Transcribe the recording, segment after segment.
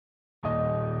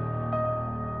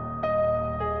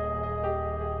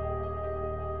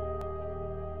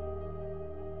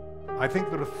I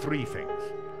think there are three things.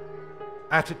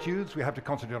 Attitudes, we have to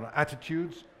concentrate on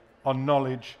attitudes, on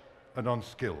knowledge, and on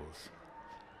skills.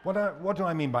 What do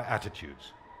I mean by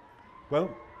attitudes?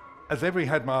 Well, as every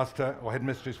headmaster or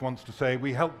headmistress wants to say,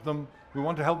 we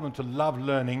want to help them to love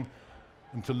learning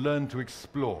and to learn to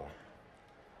explore.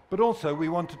 But also we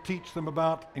want to teach them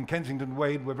about, in Kensington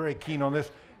Wade, we're very keen on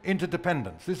this,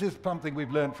 interdependence. This is something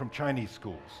we've learned from Chinese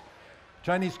schools.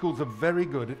 Chinese schools are very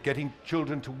good at getting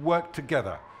children to work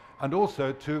together and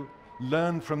also to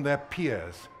learn from their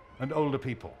peers and older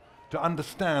people, to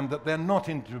understand that they're not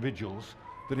individuals,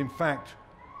 that in fact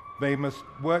they must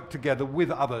work together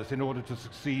with others in order to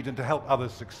succeed and to help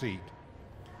others succeed.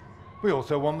 We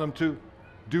also want them to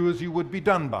do as you would be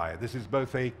done by. This is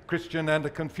both a Christian and a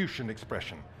Confucian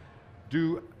expression.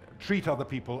 Treat other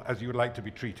people as you would like to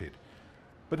be treated.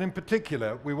 But in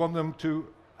particular, we want them to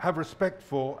have respect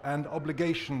for and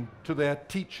obligation to their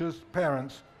teachers,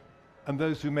 parents, and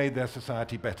those who made their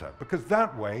society better. Because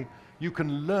that way, you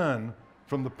can learn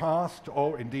from the past,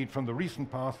 or indeed from the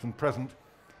recent past and present,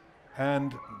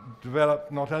 and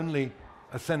develop not only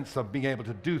a sense of being able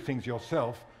to do things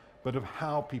yourself, but of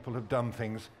how people have done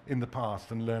things in the past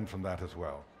and learn from that as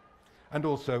well. And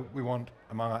also, we want,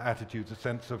 among our attitudes, a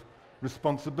sense of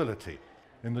responsibility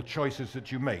in the choices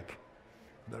that you make,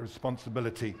 the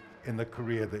responsibility in the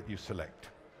career that you select.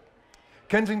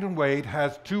 Kensington Wade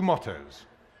has two mottos.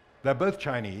 They're both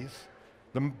Chinese.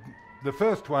 The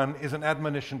first one is an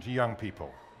admonition to young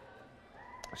people.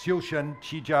 Xiu Shen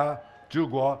Qi Jia Zhu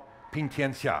Guo Ping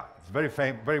Tian Xia. It's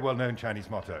a very well-known Chinese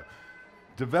motto.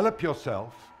 Develop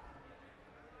yourself,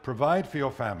 provide for your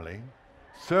family,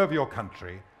 serve your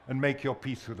country, and make your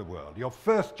peace with the world. Your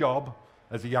first job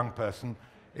as a young person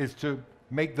is to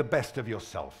make the best of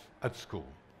yourself at school.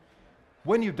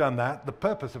 When you've done that, the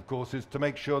purpose, of course, is to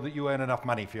make sure that you earn enough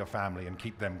money for your family and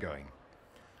keep them going.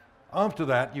 After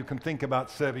that, you can think about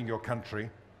serving your country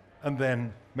and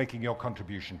then making your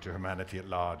contribution to humanity at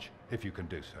large, if you can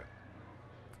do so.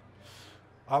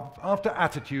 After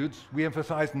attitudes, we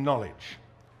emphasize knowledge.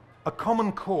 A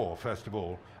common core, first of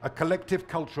all, a collective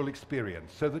cultural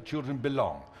experience so that children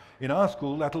belong. In our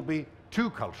school, that'll be two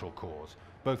cultural cores,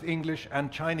 both English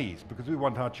and Chinese, because we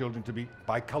want our children to be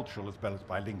bicultural as well as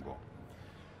bilingual.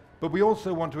 But we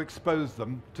also want to expose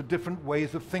them to different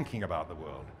ways of thinking about the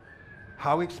world,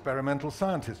 how experimental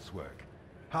scientists work,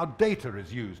 how data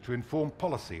is used to inform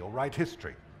policy or write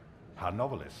history, how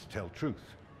novelists tell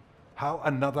truth, how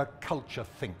another culture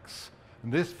thinks.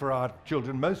 And this, for our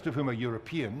children, most of whom are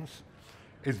Europeans,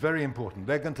 is very important.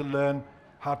 They're going to learn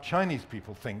how Chinese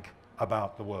people think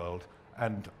about the world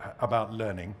and about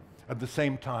learning at the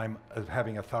same time as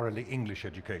having a thoroughly English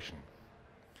education.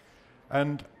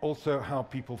 And also how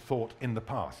people thought in the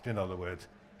past, in other words,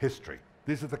 history.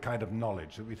 This is the kind of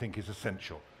knowledge that we think is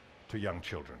essential to young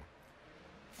children.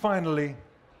 Finally,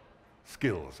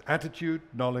 skills. Attitude,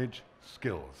 knowledge,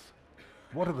 skills.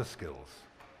 What are the skills?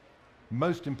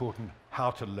 Most important, how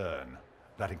to learn.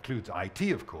 That includes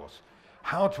IT, of course.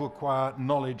 How to acquire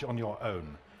knowledge on your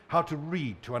own. How to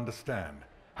read to understand.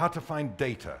 How to find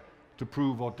data to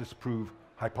prove or disprove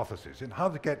hypotheses. And how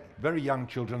to get very young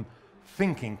children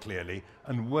thinking clearly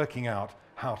and working out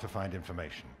how to find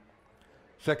information.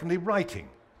 Secondly, writing,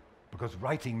 because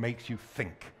writing makes you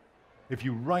think. If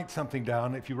you write something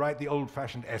down, if you write the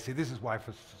old-fashioned essay, this is why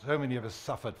for so many of us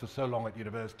suffered for so long at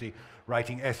university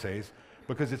writing essays,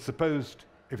 because it's supposed,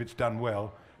 if it's done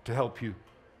well, to help you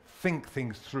think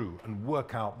things through and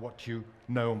work out what you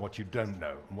know and what you don't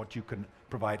know, and what you can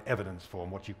provide evidence for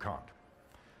and what you can't.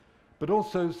 But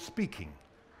also speaking.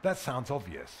 That sounds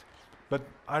obvious. But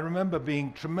I remember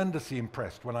being tremendously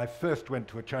impressed when I first went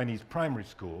to a Chinese primary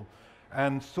school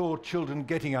and saw children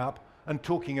getting up and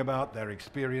talking about their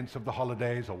experience of the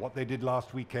holidays or what they did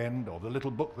last weekend or the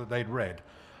little book that they'd read.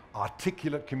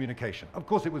 Articulate communication. Of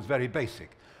course, it was very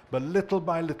basic, but little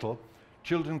by little,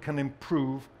 children can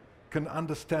improve, can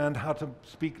understand how to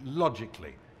speak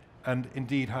logically, and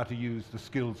indeed how to use the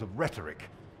skills of rhetoric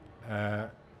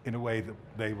in a way that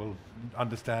they will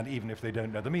understand even if they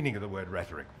don't know the meaning of the word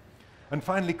rhetoric. And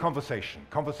finally, conversation.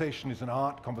 Conversation is an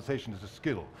art, conversation is a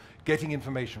skill. Getting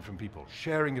information from people,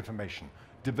 sharing information,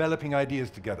 developing ideas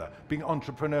together, being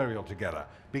entrepreneurial together,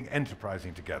 being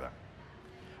enterprising together.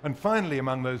 And finally,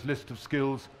 among those list of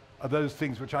skills are those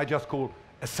things which I just call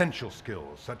essential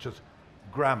skills, such as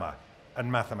grammar and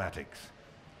mathematics.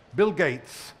 Bill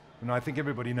Gates, and I think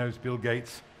everybody knows Bill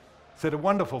Gates, said a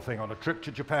wonderful thing on a trip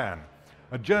to Japan.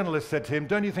 A journalist said to him,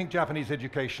 "Don't you think Japanese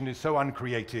education is so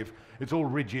uncreative? It's all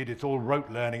rigid, it's all rote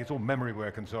learning, it's all memory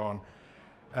work and so on.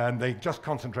 And they just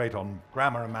concentrate on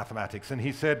grammar and mathematics." And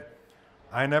he said,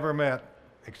 "I never met,"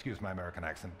 excuse my American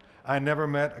accent, I never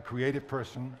met a creative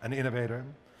person, an innovator,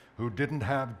 who didn't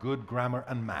have good grammar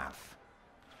and math.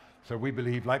 So we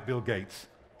believe, like Bill Gates,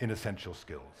 in essential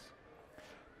skills.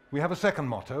 We have a second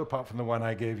motto, apart from the one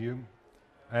I gave you,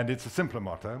 and it's a simpler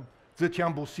motto, 自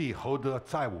强不息，厚德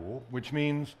载物, which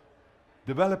means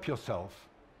develop yourself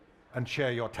and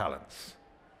share your talents.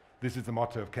 This is the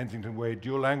motto of Kensington Way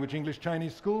Dual Language English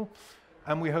Chinese School,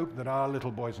 and we hope that our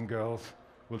little boys and girls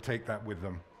will take that with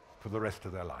them for the rest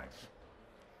of their lives.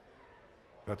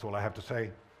 That's all I have to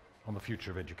say on the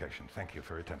future of education. Thank you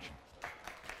for your attention.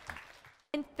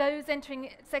 And those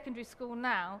entering secondary school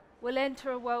now will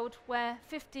enter a world where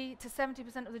 50 to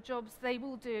 70% of the jobs they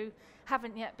will do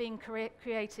haven't yet been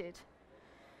created.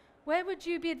 Where would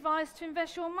you be advised to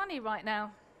invest your money right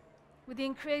now? With the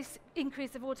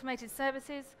increase of automated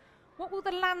services, what will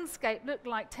the landscape look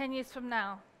like 10 years from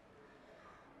now?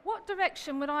 What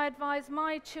direction would I advise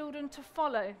my children to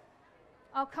follow?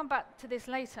 I'll come back to this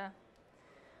later.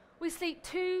 We sleep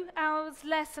 2 hours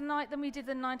less a night than we did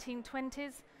in the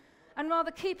 1920s, and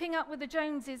rather keeping up with the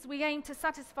Joneses, we aim to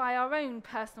satisfy our own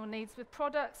personal needs with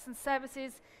products and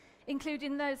services,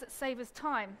 including those that save us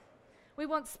time. We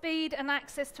want speed and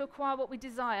access to acquire what we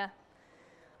desire.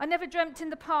 I never dreamt in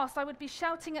the past I would be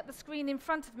shouting at the screen in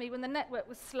front of me when the network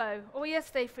was slow. Or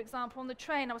yesterday, for example, on the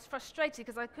train, I was frustrated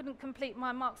because I couldn't complete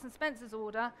my Marks and Spencer's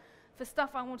order for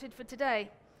stuff I wanted for today.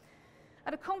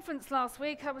 At a conference last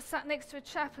week, I was sat next to a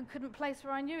chap and couldn't place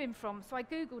where I knew him from, so I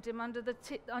Googled him under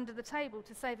the table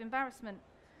to save embarrassment.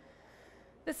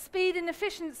 The speed and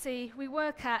efficiency we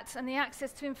work at and the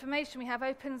access to information we have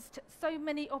opens so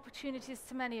many opportunities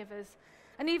to many of us.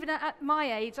 And even at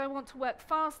my age, I want to work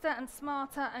faster and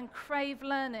smarter and crave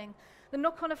learning. The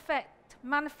knock-on effect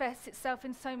manifests itself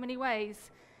in so many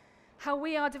ways. How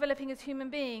we are developing as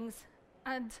human beings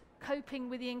and coping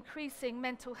with the increasing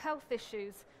mental health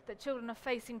issues that children are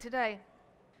facing today.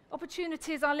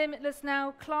 Opportunities are limitless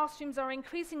now. Classrooms are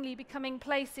increasingly becoming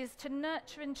places to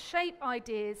nurture and shape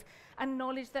ideas and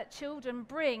knowledge that children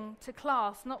bring to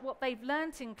class, not what they've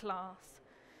learnt in class.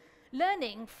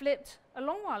 Learning flipped a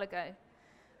long while ago.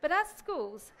 But as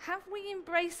schools, have we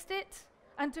embraced it?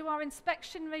 And do our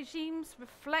inspection regimes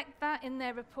reflect that in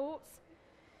their reports?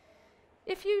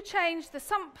 If you change the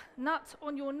sump nut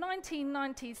on your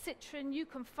 1990s Citroen, you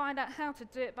can find out how to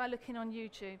do it by looking on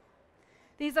YouTube.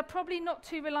 These are probably not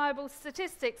too reliable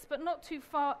statistics, but not too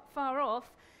far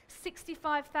off.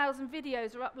 65,000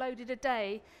 videos are uploaded a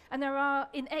day, and there are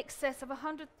in excess of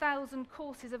 100,000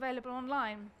 courses available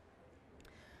online.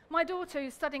 My daughter,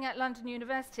 who's studying at London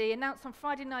University, announced on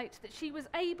Friday night that she was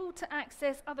able to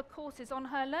access other courses on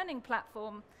her learning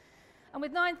platform. And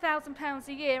with £9,000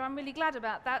 a year, I'm really glad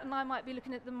about that, and I might be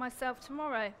looking at them myself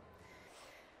tomorrow.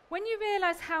 When you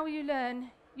realise how you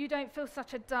learn, you don't feel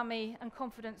such a dummy, and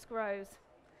confidence grows.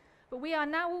 But we are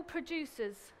now all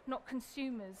producers, not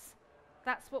consumers.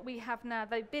 That's what we have now,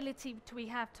 the ability we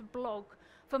have to blog,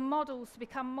 for models to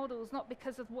become models, not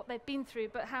because of what they've been through,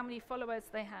 but how many followers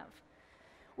they have.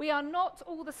 We are not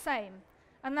all the same,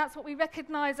 and that's what we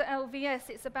recognise at LVS.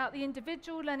 It's about the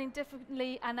individual learning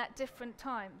differently and at different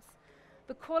times.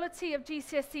 The quality of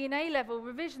GCSE and A-level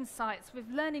revision sites with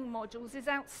learning modules is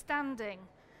outstanding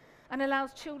and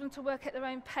allows children to work at their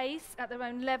own pace, at their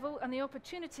own level, and the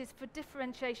opportunities for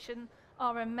differentiation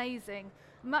are amazing,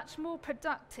 much more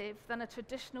productive than a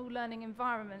traditional learning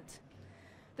environment.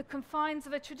 The confines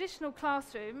of a traditional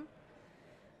classroom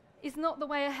is not the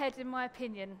way ahead, in my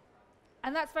opinion.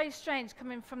 And that's very strange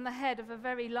coming from the head of a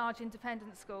very large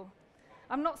independent school.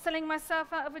 I'm not selling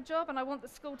myself out of a job, and I want the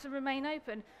school to remain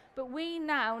open, but we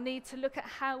now need to look at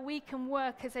how we can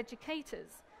work as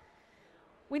educators.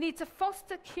 We need to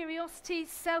foster curiosity,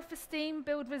 self-esteem,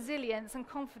 build resilience and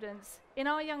confidence in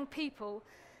our young people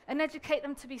and educate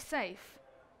them to be safe.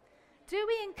 Do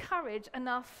we encourage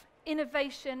enough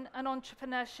innovation and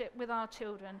entrepreneurship with our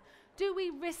children? Do we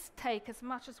risk take as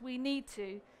much as we need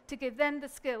to give them the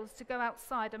skills to go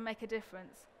outside and make a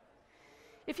difference?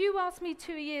 If you asked me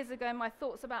 2 years ago my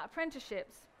thoughts about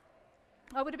apprenticeships,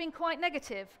 I would have been quite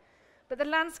negative, but the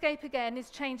landscape again is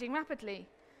changing rapidly.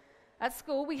 At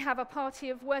school, we have a party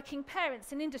of working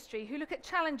parents in industry who look at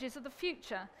challenges of the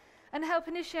future and help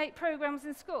initiate programs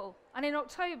in school. And in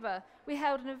October, we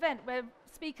held an event where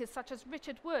speakers such as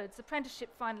Richard Woods, apprenticeship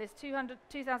finalist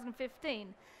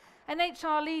 2015, and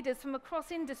HR leaders from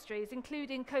across industries,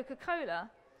 including Coca-Cola,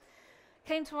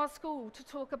 came to our school to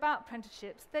talk about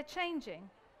apprenticeships. They're changing.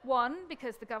 One,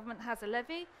 because the government has a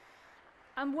levy,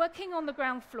 and working on the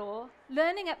ground floor,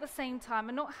 learning at the same time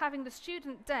and not having the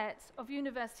student debt of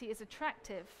university is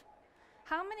attractive.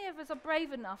 How many of us are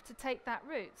brave enough to take that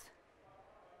route?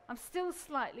 I'm still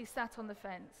slightly sat on the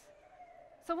fence.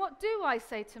 So what do I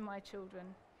say to my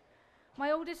children?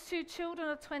 My oldest two children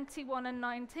are 21 and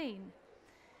 19.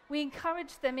 We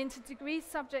encouraged them into degree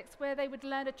subjects where they would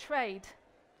learn a trade.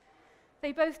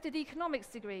 They both did economics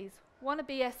degrees, one a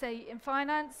BSA in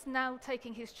finance, now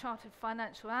taking his chartered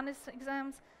financial analyst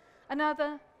exams,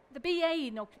 another the BA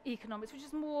in economics, which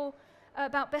is more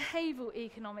about behavioural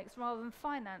economics rather than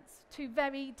finance. Two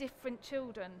very different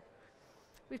children.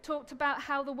 We've talked about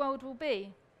how the world will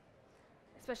be,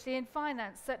 especially in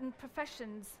finance, certain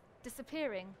professions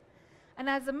disappearing. And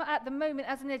at the moment,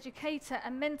 as an educator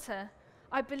and mentor,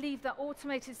 I believe that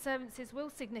automated services will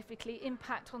significantly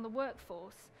impact on the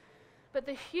workforce. But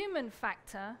the human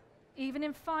factor, even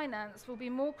in finance, will be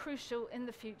more crucial in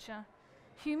the future.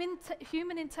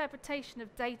 Human interpretation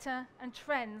of data and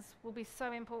trends will be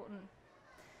so important.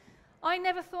 I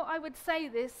never thought I would say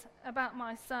this about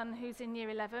my son, who's in year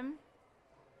 11.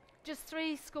 Just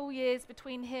 3 school years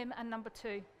between him and number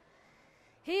 2.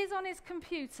 He is on his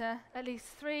computer at least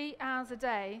 3 hours a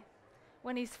day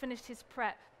when he's finished his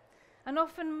prep, and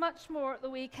often much more at the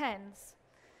weekends.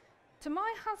 To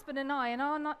my husband and I,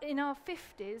 in our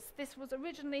 50s, this was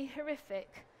originally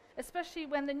horrific, especially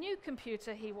when the new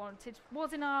computer he wanted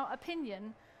was, in our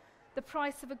opinion, the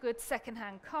price of a good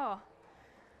second-hand car.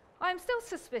 I'm still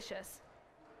suspicious,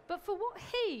 but for what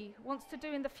he wants to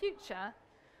do in the future,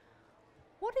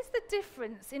 what is the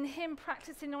difference in him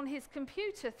practicing on his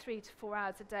computer 3 to 4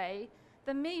 hours a day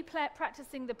than me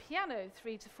practicing the piano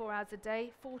 3 to 4 hours a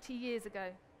day 40 years ago?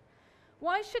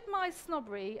 Why should my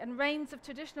snobbery and reins of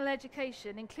traditional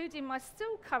education, including my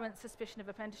still current suspicion of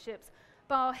apprenticeships,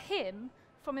 bar him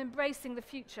from embracing the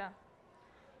future?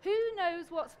 Who knows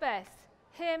what's best,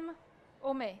 him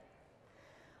or me?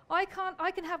 I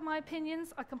can have my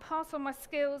opinions, I can pass on my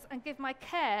skills and give my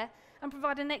care and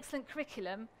provide an excellent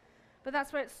curriculum, but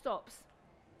that's where it stops.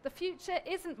 The future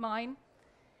isn't mine,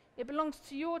 it belongs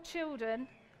to your children,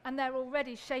 and they're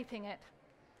already shaping it.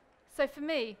 So for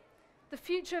me, the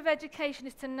future of education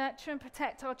is to nurture and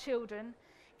protect our children,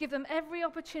 give them every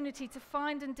opportunity to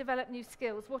find and develop new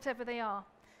skills, whatever they are,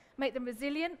 make them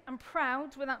resilient and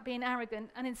proud without being arrogant,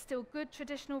 and instill good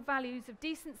traditional values of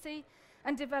decency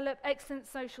and develop excellent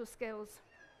social skills.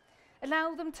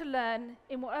 Allow them to learn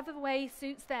in whatever way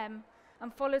suits them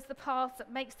and follows the path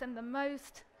that makes them the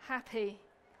most happy.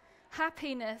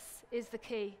 Happiness is the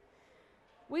key.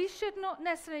 We should not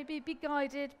necessarily be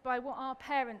guided by what our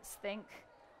parents think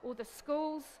or the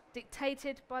schools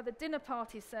dictated by the dinner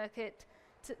party circuit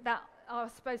that are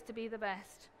supposed to be the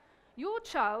best. Your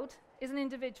child is an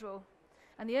individual,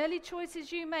 and the early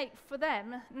choices you make for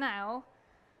them now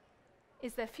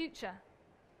is their future.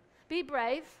 Be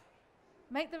brave,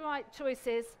 make the right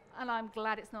choices, and I'm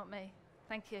glad it's not me.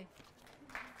 Thank you.